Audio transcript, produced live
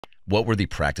what were the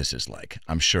practices like?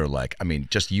 I'm sure, like, I mean,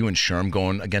 just you and Sherm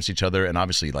going against each other, and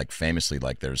obviously, like, famously,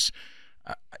 like, there's,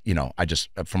 you know, I just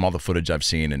from all the footage I've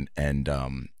seen and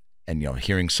you know,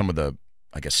 hearing some of the,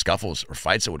 I guess, scuffles or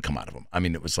fights that would come out of them. I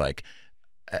mean, it was like,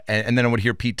 and then I would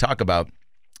hear Pete talk about,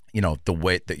 you know, the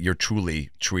way that you're truly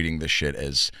treating this shit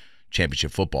as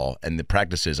championship football, and the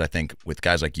practices, I think, with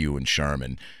guys like you and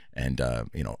Sherman and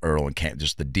you know, Earl and Cam,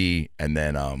 just the D, and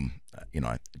then you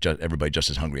know, everybody just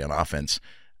as hungry on offense.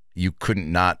 You couldn't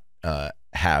not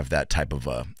have that type of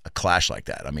a clash like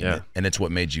that. I mean, and it's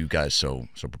what made you guys so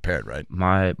prepared, right?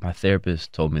 My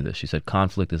therapist told me this. She said,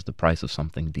 conflict is the price of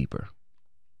something deeper,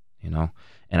 you know?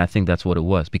 And I think that's what it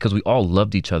was, because we all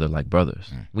loved each other like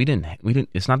brothers. We didn't,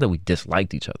 it's not that we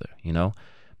disliked each other, you know?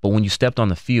 But when you stepped on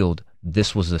the field,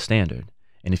 this was the standard.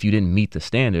 And if you didn't meet the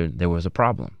standard, there was a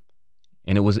problem.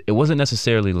 And it wasn't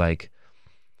necessarily like,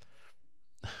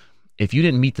 if you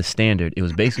didn't meet the standard, it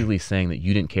was basically saying that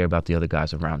you didn't care about the other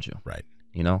guys around you. Right.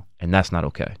 You know? And that's not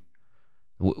okay.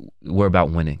 We're about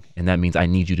winning. And that means I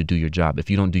need you to do your job. If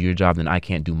you don't do your job, then I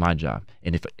can't do my job.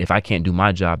 And if I can't do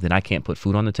my job, then I can't put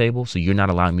food on the table. So you're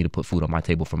not allowing me to put food on my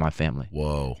table for my family.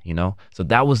 Whoa. You know? So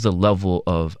that was the level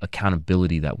of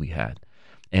accountability that we had.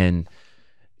 And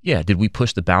yeah, did we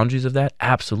push the boundaries of that?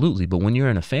 Absolutely. But when you're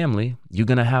in a family, you're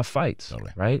going to have fights,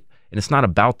 totally. Right? And it's not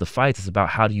about the fights. It's about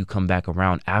how do you come back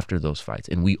around after those fights.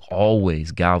 And we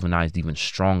always galvanized even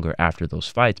stronger after those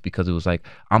fights, because it was like,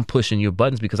 I'm pushing your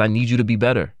buttons because I need you to be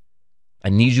better. I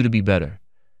need you to be better.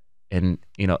 And,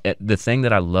 you know, the thing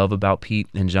that I love about Pete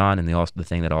and John, and the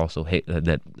thing that I also hate,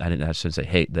 I shouldn't say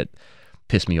hate, that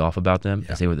pissed me off about them,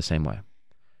 is they were the same way.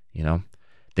 You know,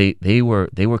 they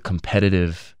were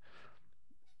competitive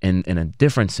in a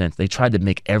different sense. They tried to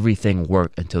make everything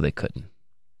work until they couldn't.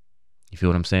 You feel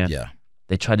what I'm saying? Yeah.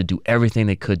 They tried to do everything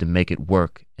they could to make it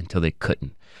work until they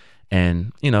couldn't.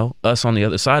 And, you know, us on the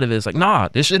other side of it is like, nah,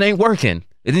 this shit ain't working.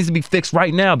 It needs to be fixed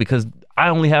right now because I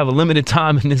only have a limited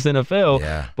time in this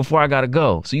NFL before I got to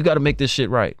go. So you got to make this shit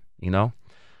right, you know?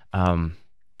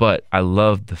 But I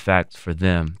love the fact for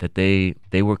them that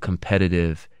they were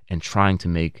competitive and trying to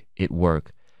make it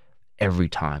work every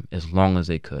time, as long as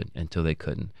they could, until they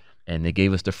couldn't. And they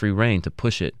gave us the free reign to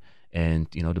push it and,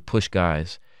 you know, to push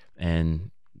guys and,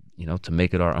 you know, to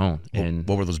make it our own. And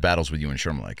what were those battles with you and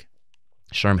Sherman like?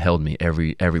 Sherm held me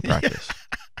every practice.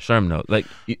 Sherman,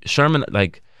 Sherman,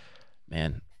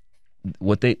 man,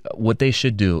 what they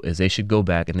should do is they should go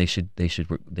back and they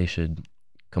should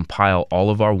compile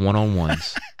all of our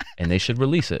one-on-ones and they should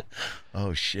release it.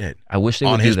 Oh shit! I wish they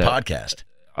would do that on his podcast.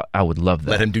 I would love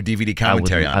that. Let him do DVD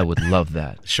commentary on it. I would love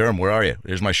that. Sherm, where are you?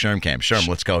 There's my Sherm cam. Sherm,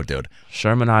 let's go, dude.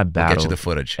 Sherm and I battled. Get you the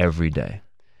footage every day,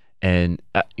 and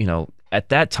you know, at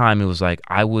that time it was like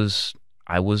I was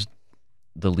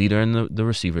the leader in the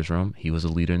receivers room. He was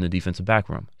the leader in the defensive back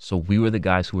room. So we were the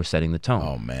guys who were setting the tone.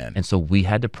 Oh man! And so we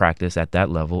had to practice at that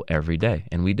level every day,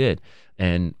 and we did.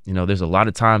 And you know, there's a lot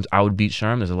of times I would beat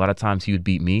Sherm. There's a lot of times he would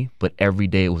beat me. But every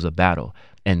day it was a battle.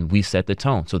 And we set the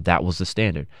tone. So that was the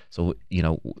standard. So, you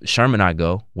know, Sherman and I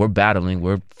go, we're battling,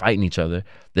 we're fighting each other.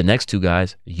 The next two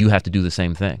guys, you have to do the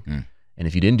same thing. And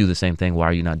if you didn't do the same thing, why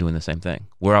are you not doing the same thing?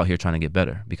 We're out here trying to get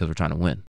better because we're trying to win.